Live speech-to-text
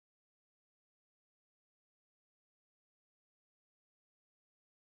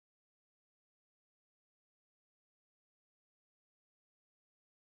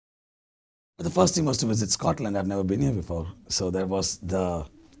The first thing was to visit Scotland. I've never been here before, so that was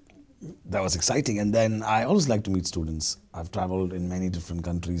exciting. And then I always like to meet students. I've traveled in many different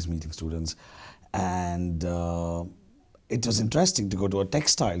countries meeting students, and it was interesting to go to a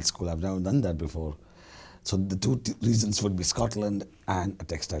textile school. I've never done that before. So the two reasons would be Scotland and a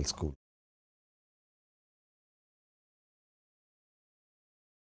textile school.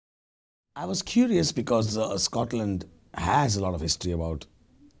 I was curious because Scotland has a lot of history about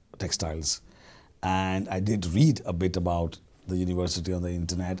textiles, and I did read a bit about the university on the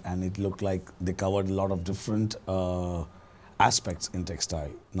internet, and it looked like they covered a lot of different aspects in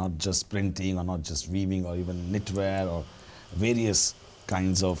textile, not just printing or not just weaving or even knitwear or various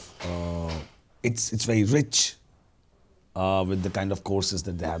kinds of. It's very rich with the kind of courses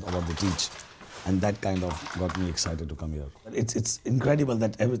that they have or what they teach. And that kind of got me excited to come here. It's incredible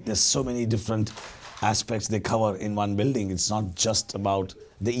that there's so many different aspects they cover in one building. It's not just about,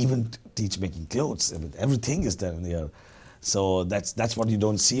 they even teach making clothes. Everything is there in here. So that's what you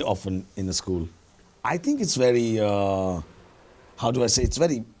don't see often in a school. I think it's very, how do I say, it's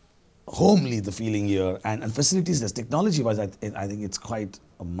very homely, the feeling here. And facilities, there's technology-wise, I think it's quite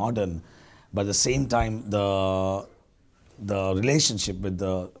modern. But at the same time, the relationship with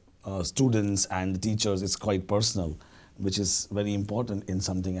the students and the teachers is quite personal, which is very important in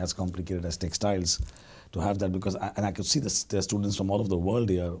something as complicated as textiles, to have that, because I could see there are students from all over the world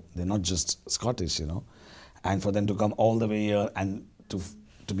here. They're not just Scottish, you know, and for them to come all the way here and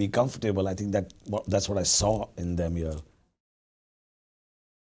to be comfortable, I think that's what I saw in them here.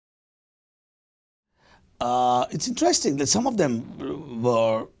 It's interesting that some of them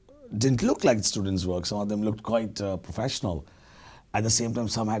didn't look like students' work. Some of them looked quite professional. At the same time,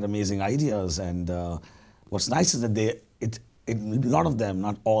 some had amazing ideas, and what's nice is that a lot of them,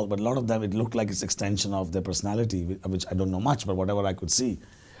 not all, but a lot of them, it looked like it's extension of their personality, which I don't know much, but whatever I could see,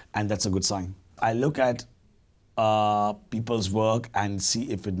 and that's a good sign. I look at people's work and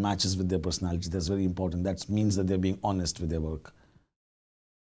see if it matches with their personality. That's very important. That means that they're being honest with their work.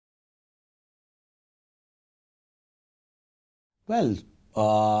 Well,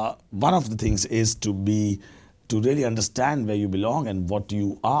 one of the things is to really understand where you belong and what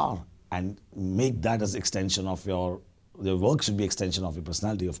you are, and make that as extension of your work should be extension of your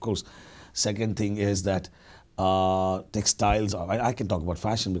personality, of course. Second thing is that textiles. I can talk about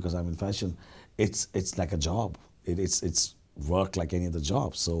fashion because I'm in fashion. It's like a job. It's work like any other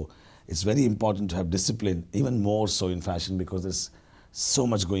job. So it's very important to have discipline, even more so in fashion, because there's so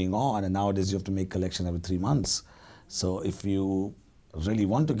much going on, and nowadays you have to make collection every 3 months. So if you really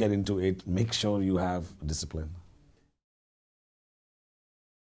want to get into it, make sure you have discipline.